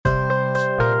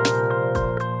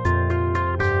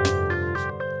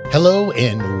Hello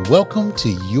and welcome to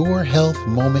Your Health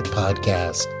Moment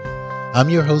podcast. I'm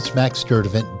your host, Max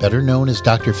Sturdivant, better known as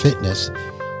Dr. Fitness.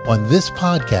 On this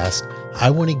podcast, I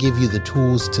want to give you the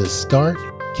tools to start,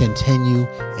 continue,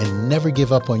 and never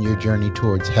give up on your journey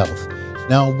towards health.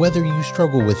 Now, whether you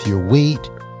struggle with your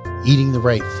weight, eating the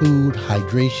right food,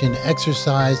 hydration,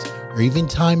 exercise, or even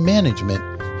time management,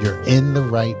 you're in the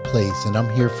right place, and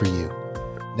I'm here for you.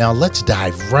 Now, let's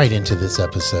dive right into this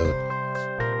episode.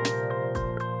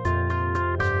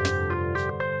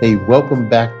 Hey, welcome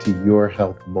back to Your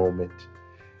Health Moment.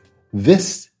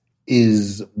 This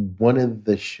is one of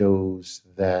the shows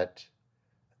that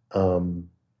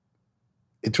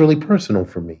it's really personal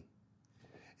for me.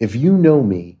 If you know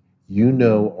me, you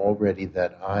know already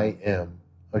that I am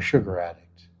a sugar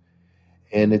addict.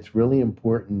 And it's really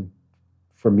important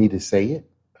for me to say it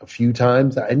a few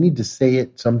times. I need to say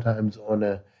it sometimes on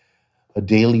a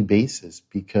daily basis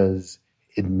because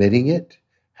admitting it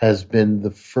has been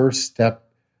the first step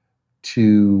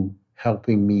to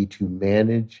helping me to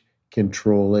manage,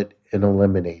 control it, and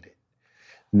eliminate it.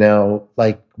 Now,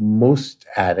 like most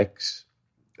addicts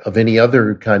of any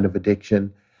other kind of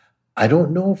addiction, I don't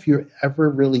know if you're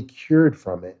ever really cured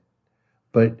from it,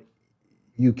 but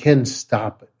you can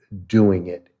stop doing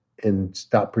it and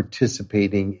stop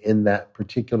participating in that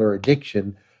particular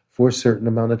addiction for a certain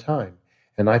amount of time.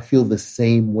 And I feel the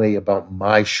same way about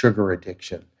my sugar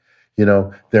addiction.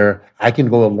 I can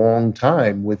go a long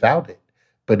time without it,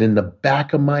 but in the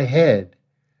back of my head,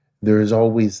 there is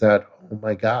always that, oh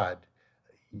my God,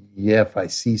 yeah, if I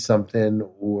see something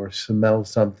or smell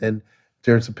something,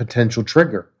 there's a potential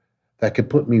trigger that could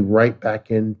put me right back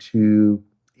into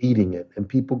eating it. And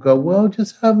people go, well,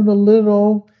 just having a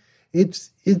little, it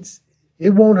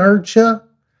won't hurt you.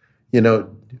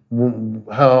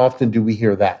 How often do we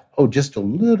hear that? Oh, just a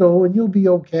little and you'll be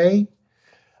okay.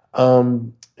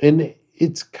 And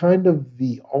it's kind of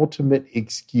the ultimate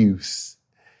excuse,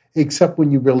 except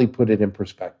when you really put it in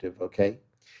perspective, okay?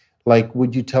 Like,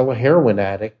 would you tell a heroin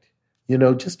addict,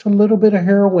 just a little bit of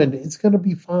heroin, it's going to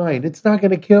be fine. It's not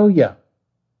going to kill you.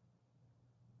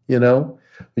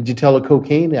 Would you tell a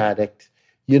cocaine addict,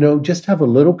 just have a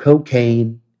little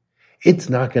cocaine, it's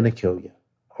not going to kill you.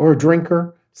 Or a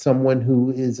drinker, someone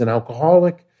who is an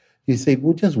alcoholic, you say,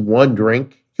 well, just one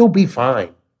drink, you'll be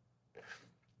fine.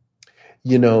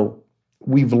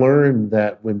 We've learned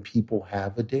that when people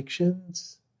have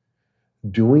addictions,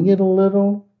 doing it a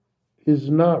little is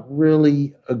not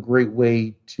really a great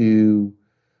way to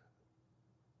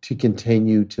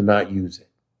continue to not use it.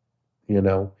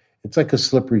 It's like a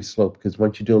slippery slope because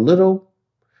once you do a little,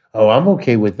 oh, I'm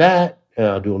okay with that, and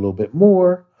I'll do a little bit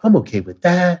more. I'm okay with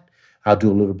that. I'll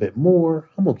do a little bit more.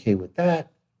 I'm okay with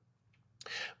that.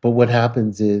 But what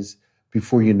happens is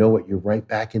before you know it, you're right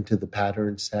back into the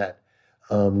patterns that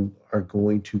are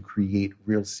going to create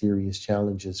real serious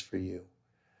challenges for you,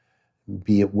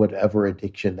 be it whatever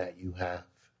addiction that you have.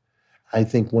 I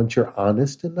think once you're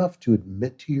honest enough to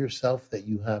admit to yourself that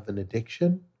you have an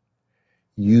addiction,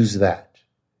 use that.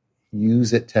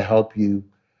 Use it to help you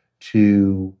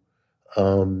to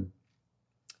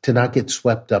not get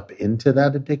swept up into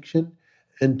that addiction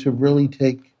and to really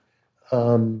take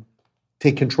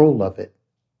control of it.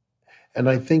 And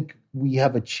I think we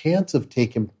have a chance of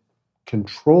taking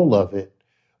control of it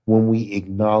when we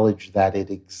acknowledge that it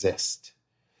exists.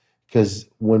 Because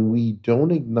when we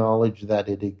don't acknowledge that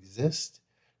it exists,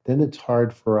 then it's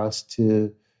hard for us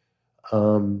to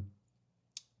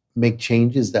make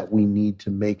changes that we need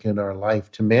to make in our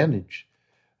life to manage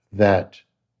that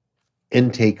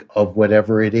intake of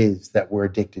whatever it is that we're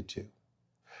addicted to.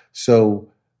 So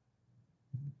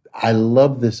I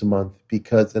love this month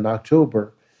because in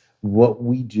October, what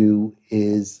we do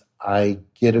is I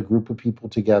get a group of people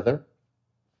together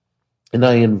and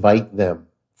I invite them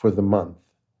for the month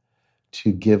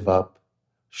to give up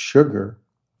sugar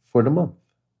for the month.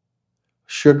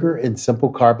 Sugar and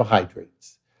simple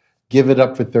carbohydrates. Give it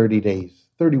up for 30 days.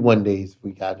 31 days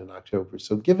we got in October.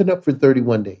 So give it up for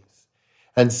 31 days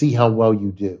and see how well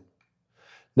you do.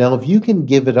 Now, if you can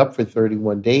give it up for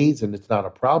 31 days and it's not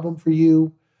a problem for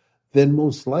you, then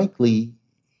most likely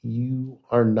you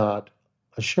are not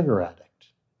a sugar addict.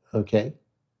 Okay?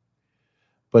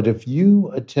 But if you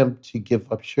attempt to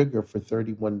give up sugar for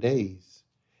 31 days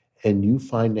and you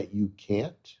find that you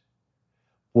can't,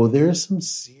 well, there's some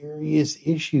serious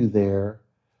issue there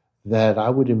that I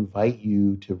would invite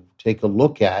you to take a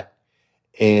look at,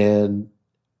 and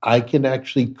I can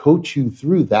actually coach you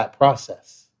through that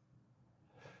process.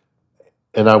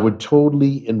 And I would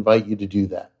totally invite you to do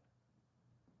that.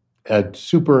 I'd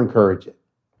super encourage it.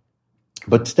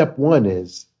 But step one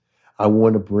is I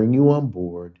want to bring you on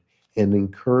board and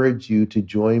encourage you to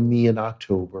join me in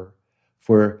October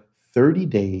for 30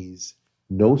 days,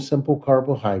 no simple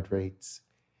carbohydrates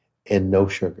and no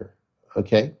sugar.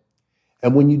 Okay?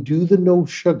 And when you do the no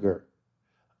sugar,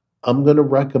 I'm going to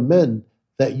recommend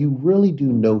that you really do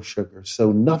no sugar.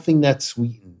 So nothing that's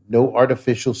sweetened, no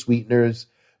artificial sweeteners,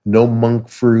 no monk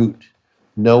fruit,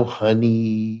 no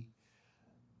honey,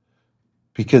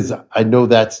 because I know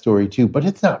that story too, but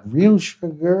it's not real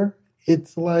sugar.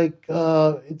 It's like,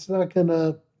 it's not going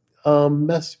to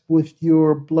mess with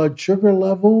your blood sugar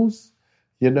levels.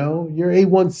 Your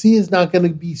A1C is not going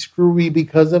to be screwy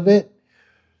because of it.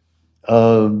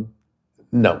 No,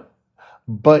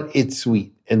 but it's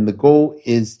sweet. And the goal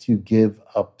is to give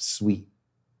up sweet.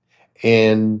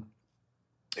 And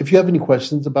if you have any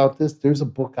questions about this, there's a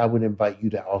book I would invite you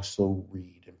to also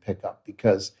read and pick up,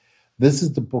 because this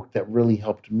is the book that really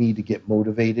helped me to get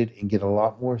motivated and get a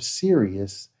lot more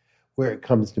serious where it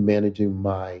comes to managing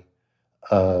my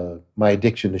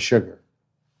addiction to sugar.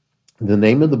 The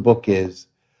name of the book is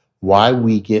Why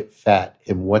We Get Fat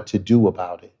and What to Do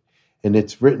About It. And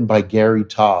it's written by Gary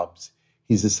Taubes.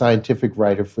 He's a scientific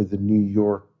writer for the New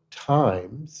York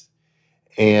Times.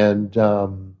 And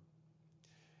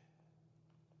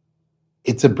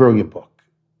it's a brilliant book.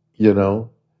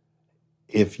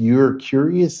 If you're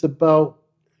curious about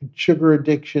sugar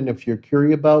addiction, if you're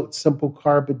curious about simple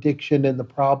carb addiction and the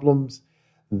problems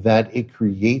that it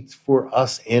creates for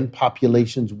us and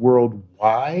populations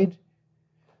worldwide,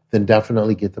 then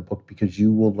definitely get the book, because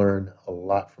you will learn a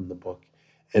lot from the book.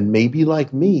 And maybe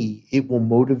like me, it will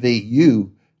motivate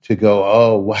you to go,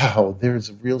 oh, wow, there's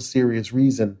a real serious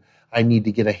reason I need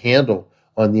to get a handle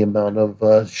on the amount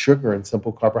of sugar and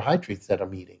simple carbohydrates that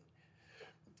I'm eating.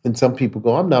 And some people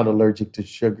go, I'm not allergic to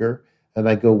sugar. And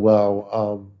I go,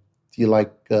 well, do you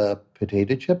like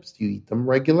potato chips? Do you eat them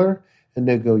regular? And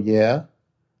they go, yeah,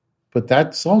 but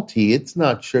that's salty. It's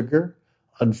not sugar.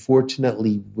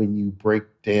 Unfortunately, when you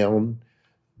break down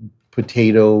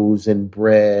potatoes and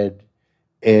bread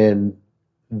and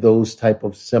those type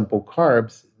of simple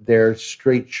carbs, they're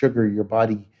straight sugar. Your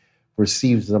body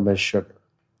receives them as sugar.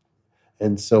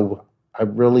 And so I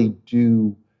really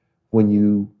do, when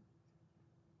you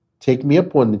take me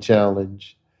up on the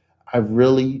challenge, I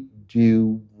really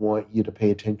do want you to pay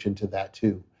attention to that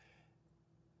too.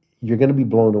 You're going to be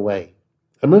blown away.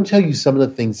 I'm going to tell you some of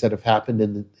the things that have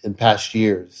happened in past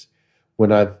years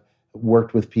when I've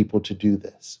worked with people to do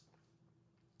this.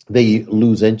 They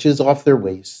lose inches off their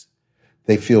waist.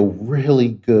 They feel really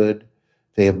good.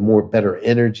 They have better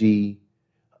energy.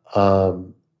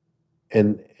 And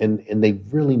they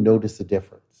really notice the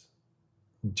difference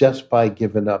just by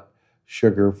giving up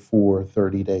sugar for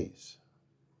 30 days.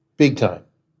 Big time,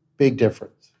 big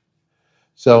difference.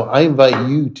 So I invite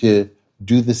you to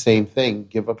do the same thing,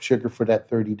 give up sugar for that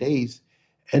 30 days,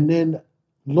 and then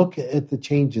look at the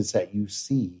changes that you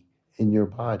see in your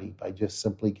body by just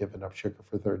simply giving up sugar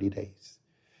for 30 days.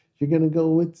 You're going to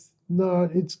go, it's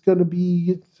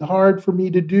hard for me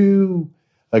to do.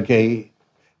 Okay.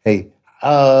 Hey,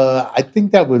 I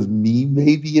think that was me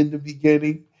maybe in the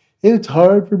beginning. It's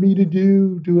hard for me to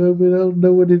do. I don't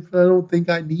know what it, I don't think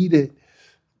I need it.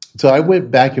 So I went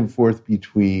back and forth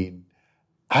between,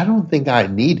 I don't think I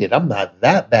need it. I'm not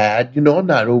that bad. I'm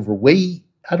not overweight.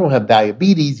 I don't have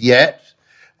diabetes yet,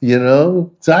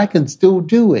 so I can still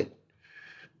do it.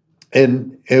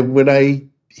 And when I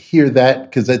hear that,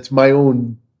 because that's my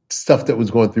own stuff that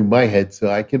was going through my head, so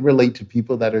I can relate to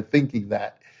people that are thinking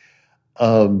that,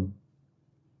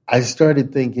 I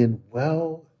started thinking,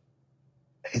 well,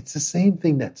 it's the same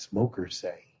thing that smokers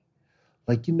say.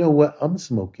 Like, you know what? I'm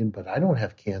smoking, but I don't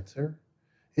have cancer.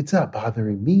 It's not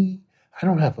bothering me. I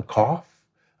don't have a cough.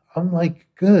 I'm like,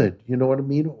 good. You know what I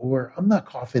mean? Or I'm not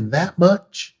coughing that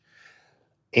much.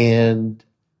 And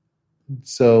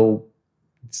so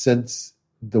since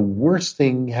the worst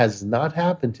thing has not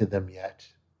happened to them yet,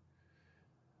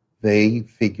 they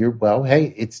figured, well,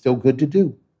 hey, it's still good to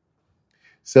do.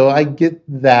 So I get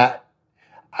that.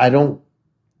 I don't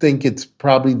think it's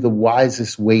probably the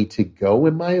wisest way to go,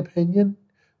 in my opinion,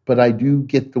 but I do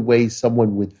get the way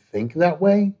someone would think that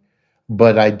way.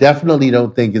 But I definitely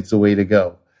don't think it's the way to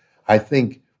go. I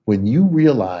think when you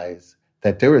realize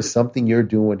that there is something you're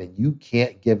doing and you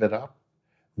can't give it up,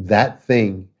 that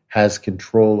thing has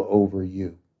control over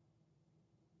you.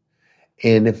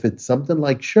 And if it's something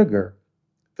like sugar,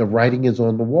 the writing is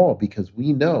on the wall, because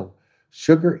we know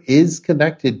sugar is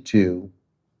connected to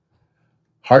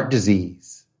heart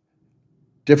disease,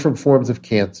 different forms of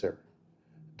cancer,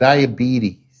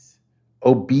 diabetes,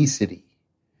 obesity,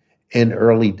 and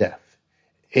early death.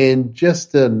 And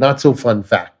just a not so fun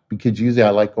fact, because usually I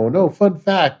like going, oh, fun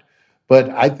fact. But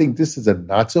I think this is a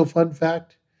not so fun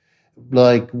fact.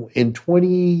 Like in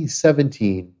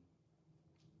 2017,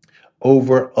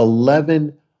 over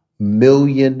 11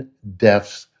 million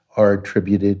deaths are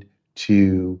attributed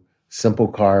to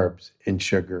simple carbs and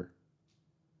sugar.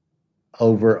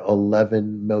 Over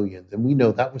 11 million. And we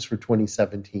know that was for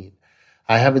 2017.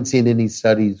 I haven't seen any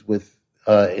studies with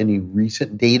any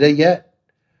recent data yet,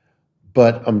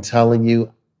 but I'm telling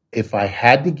you, if I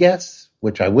had to guess,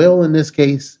 which I will in this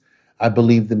case, I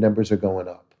believe the numbers are going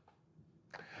up.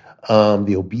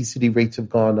 The obesity rates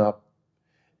have gone up,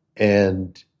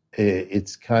 and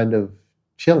it's kind of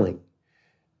chilling.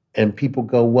 And people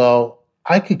go, well,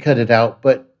 I could cut it out,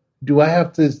 but do I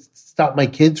have to stop my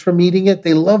kids from eating it?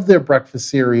 They love their breakfast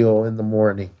cereal in the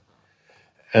morning.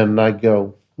 And I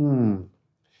go,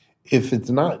 if it's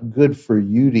not good for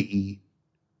you to eat,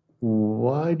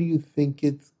 why do you think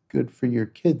it's good for your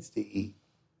kids to eat?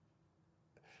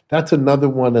 That's another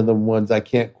one of the ones I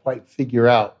can't quite figure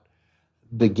out,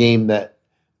 the game that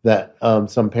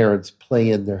some parents play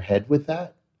in their head with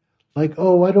that. Like,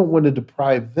 oh, I don't want to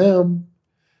deprive them.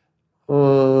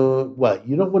 What?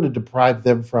 You don't want to deprive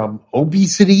them from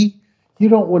obesity? You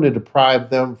don't want to deprive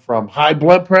them from high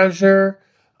blood pressure?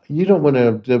 You don't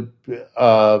want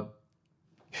to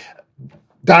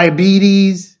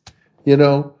diabetes?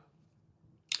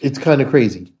 It's kind of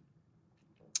crazy.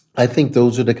 I think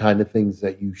those are the kind of things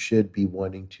that you should be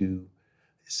wanting to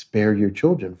spare your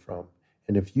children from.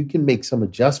 And if you can make some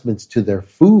adjustments to their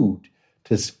food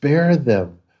to spare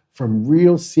them from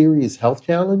real serious health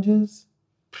challenges,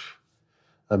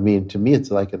 I mean, to me, it's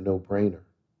like a no-brainer.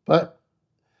 But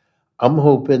I'm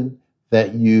hoping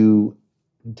that you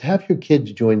have your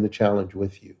kids join the challenge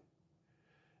with you.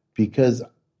 Because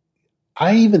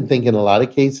I even think in a lot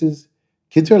of cases,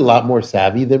 kids are a lot more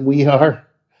savvy than we are.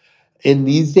 And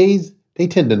these days, they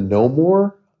tend to know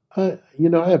more. I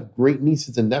have great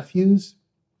nieces and nephews.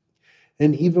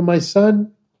 And even my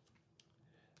son,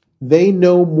 they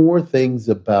know more things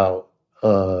about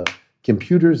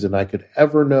computers than I could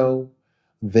ever know.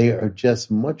 They are just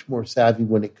much more savvy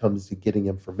when it comes to getting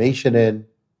information in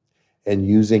and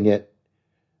using it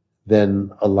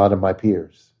than a lot of my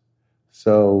peers.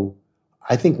 So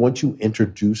I think once you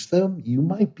introduce them, you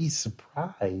might be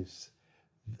surprised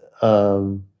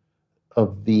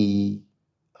of the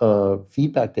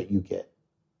feedback that you get.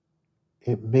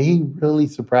 It may really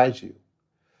surprise you.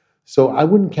 So I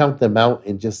wouldn't count them out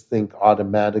and just think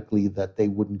automatically that they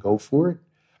wouldn't go for it.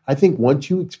 I think once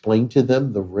you explain to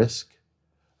them the risk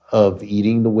of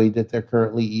eating the way that they're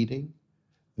currently eating,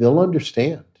 they'll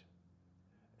understand.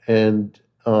 And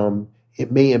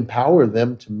it may empower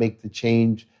them to make the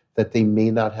change that they may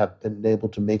not have been able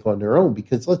to make on their own.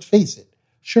 Because let's face it,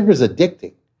 sugar is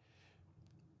addicting.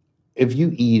 If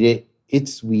you eat it,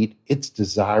 it's sweet, it's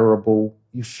desirable,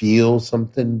 you feel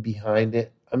something behind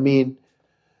it. I mean,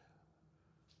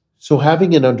 so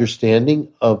having an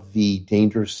understanding of the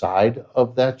dangerous side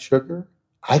of that sugar,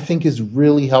 I think is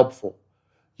really helpful.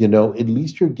 At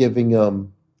least you're giving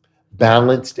them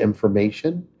balanced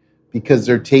information, because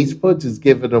their taste buds is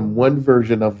giving them one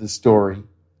version of the story.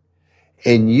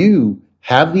 And you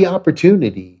have the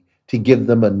opportunity to give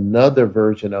them another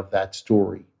version of that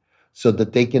story so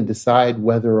that they can decide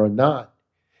whether or not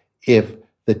if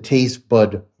the taste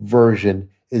bud version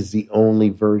is the only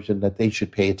version that they should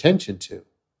pay attention to.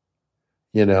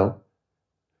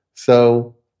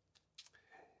 So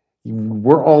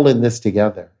we're all in this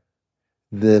together.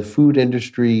 The food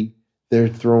industry, they're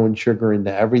throwing sugar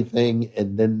into everything,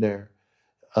 and then they're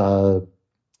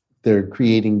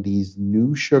creating these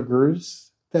new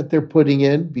sugars that they're putting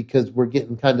in, because we're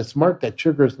getting kind of smart that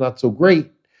sugar is not so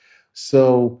great.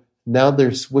 So now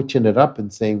they're switching it up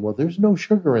and saying, well, there's no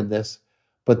sugar in this,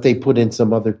 but they put in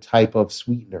some other type of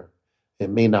sweetener. It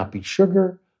may not be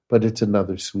sugar, but it's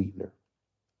another sweetener.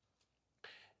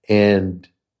 And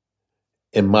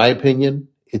in my opinion,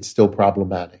 it's still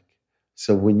problematic.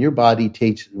 So when your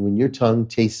tongue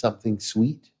tastes something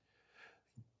sweet,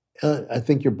 I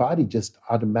think your body just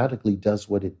automatically does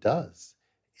what it does.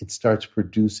 It starts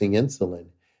producing insulin.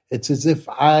 It's as if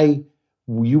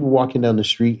you were walking down the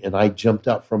street and I jumped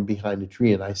out from behind a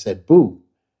tree and I said, boo,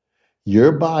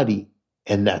 your body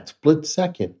in that split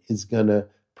second is going to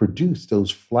produce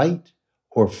those flight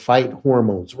or fight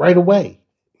hormones right away.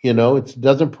 It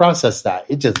doesn't process that.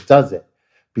 It just does it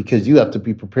because you have to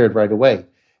be prepared right away.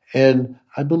 And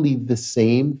I believe the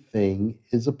same thing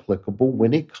is applicable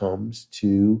when it comes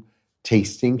to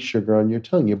tasting sugar on your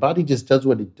tongue. Your body just does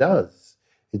what it does.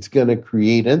 It's going to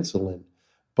create insulin.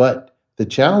 But the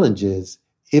challenge is,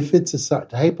 if it's a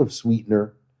type of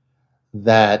sweetener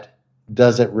that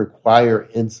doesn't require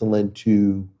insulin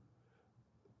to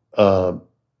um,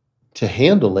 to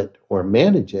handle it or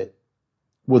manage it,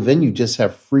 well, then you just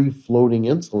have free floating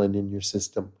insulin in your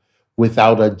system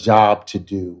without a job to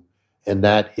do. And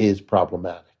that is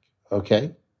problematic.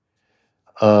 Okay.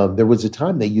 There was a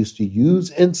time they used to use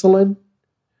insulin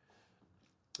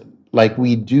like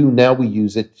we do now. We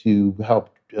use it to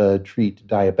help treat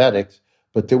diabetics.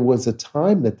 But there was a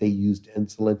time that they used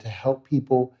insulin to help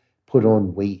people put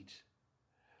on weight.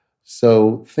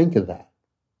 So think of that.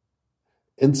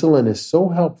 Insulin is so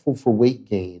helpful for weight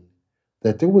gain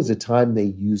that there was a time they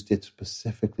used it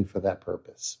specifically for that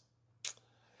purpose.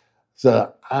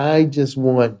 So I just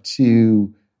want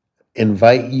to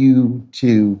invite you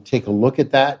to take a look at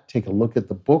that, take a look at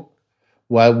the book,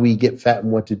 Why We Get Fat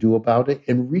and What to Do About It,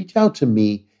 and reach out to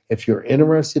me if you're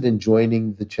interested in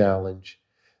joining the challenge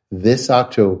this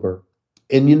October.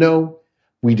 And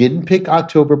we didn't pick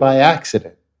October by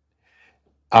accident.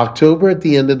 October at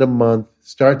the end of the month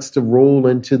starts to roll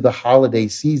into the holiday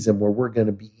season where we're going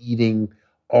to be eating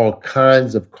all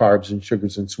kinds of carbs and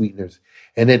sugars and sweeteners.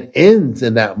 And it ends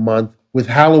in that month with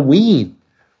Halloween,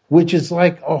 which is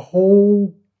like a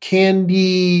whole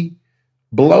candy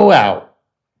blowout.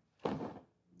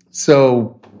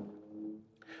 So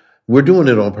we're doing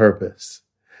it on purpose.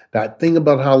 That thing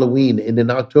about Halloween and in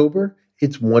October,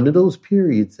 it's one of those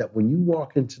periods that when you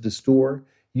walk into the store,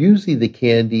 usually the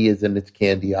candy is in its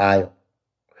candy aisle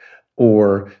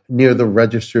or near the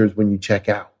registers when you check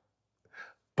out.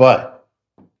 But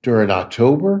during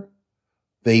October,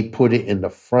 they put it in the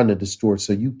front of the store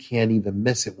so you can't even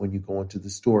miss it when you go into the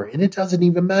store. And it doesn't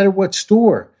even matter what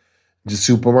store. The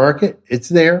supermarket, it's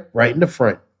there right in the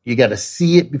front. You got to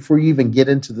see it before you even get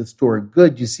into the store.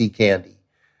 Good, you see candy.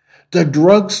 The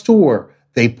drugstore,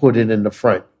 they put it in the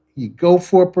front. You go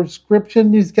for a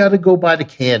prescription, you've got to go buy the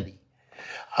candy.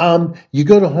 You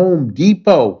go to Home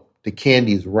Depot, the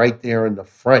candy is right there in the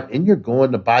front, and you're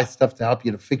going to buy stuff to help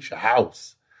you to fix your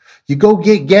house. You go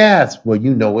get gas, well,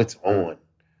 it's on.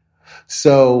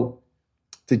 So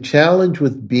the challenge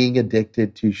with being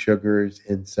addicted to sugars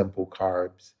and simple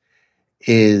carbs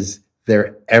is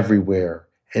they're everywhere,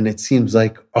 and it seems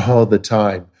like all the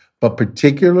time, but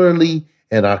particularly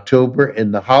in October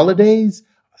and the holidays,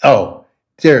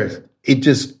 it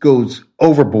just goes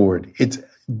overboard. It's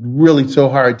really so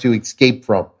hard to escape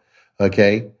from.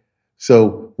 Okay.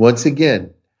 So once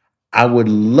again, I would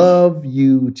love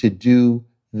you to do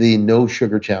the no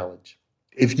sugar challenge.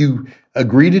 If you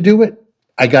agree to do it,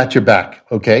 I got your back.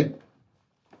 Okay.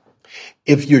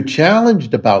 If you're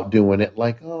challenged about doing it,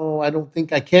 like, I don't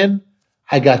think I can,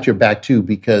 I got your back too,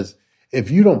 because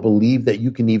if you don't believe that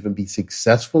you can even be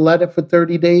successful at it for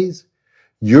 30 days,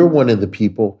 you're one of the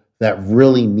people that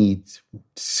really needs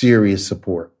serious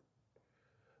support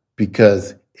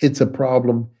because it's a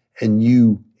problem and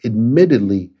you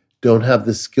admittedly don't have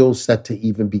the skill set to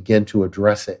even begin to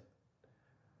address it.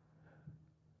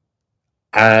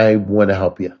 I want to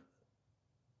help you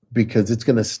because it's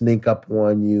going to sneak up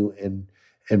on you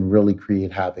and really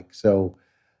create havoc. So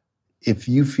if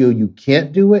you feel you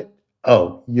can't do it,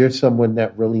 you're someone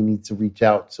that really needs to reach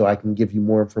out so I can give you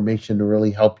more information to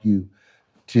really help you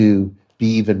to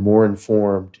be even more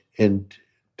informed and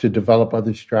to develop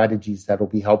other strategies that will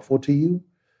be helpful to you.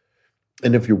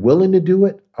 And if you're willing to do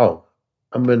it,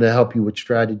 I'm going to help you with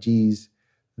strategies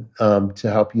to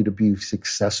help you to be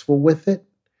successful with it.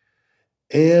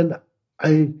 And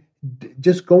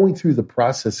just going through the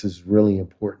process is really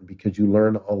important because you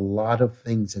learn a lot of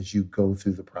things as you go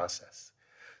through the process.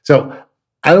 So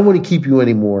I don't want to keep you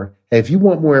anymore. If you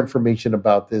want more information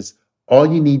about this, all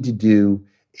you need to do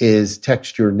is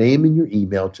text your name and your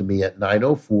email to me at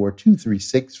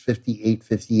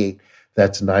 904-236-5858.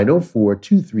 That's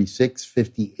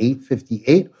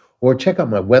 904-236-5858. Or check out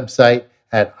my website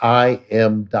at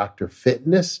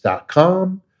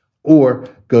iamdrfitness.com or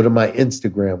go to my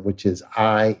Instagram, which is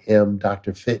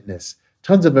iamdrfitness.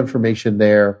 Tons of information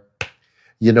there.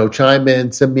 Chime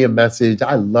in, send me a message.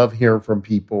 I love hearing from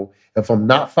people. If I'm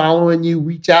not following you,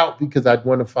 reach out because I'd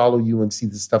want to follow you and see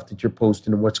the stuff that you're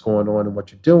posting and what's going on and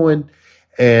what you're doing.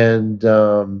 And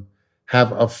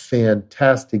have a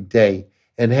fantastic day.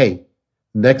 And hey,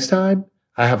 next time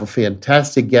I have a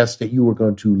fantastic guest that you are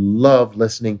going to love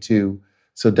listening to.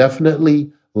 So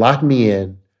definitely lock me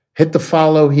in, hit the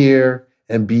follow here,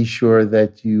 and be sure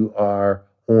that you are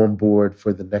on board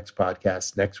for the next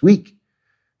podcast next week.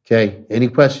 Okay. Any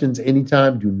questions,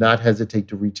 anytime, do not hesitate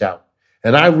to reach out.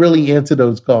 And I really answer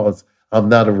those calls. I'm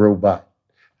not a robot.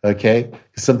 Okay.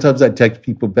 Sometimes I text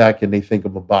people back and they think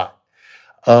I'm a bot.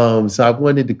 So I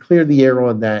wanted to clear the air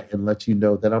on that and let you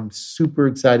know that I'm super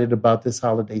excited about this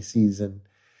holiday season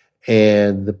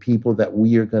and the people that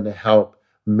we are going to help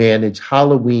manage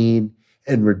Halloween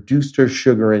and reduced her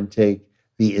sugar intake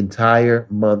the entire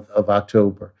month of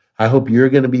October. I hope you're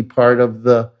going to be part of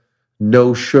the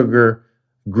no sugar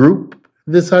group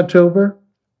this October,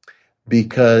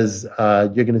 because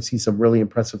you're going to see some really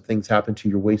impressive things happen to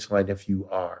your waistline if you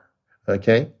are,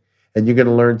 okay? And you're going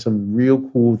to learn some real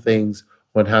cool things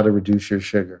on how to reduce your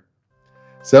sugar.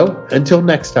 So until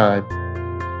next time.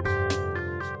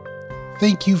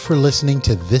 Thank you for listening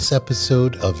to this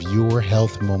episode of Your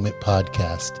Health Moment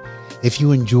podcast. If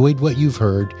you enjoyed what you've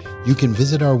heard, you can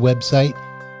visit our website,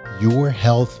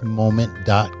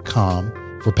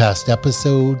 yourhealthmoment.com, for past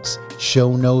episodes,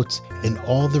 show notes, and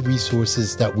all the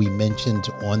resources that we mentioned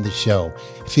on the show.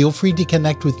 Feel free to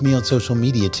connect with me on social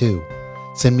media too.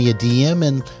 Send me a DM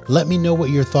and let me know what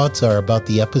your thoughts are about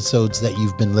the episodes that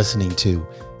you've been listening to.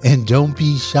 And don't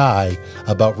be shy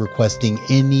about requesting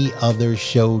any other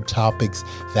show topics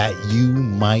that you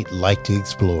might like to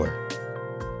explore.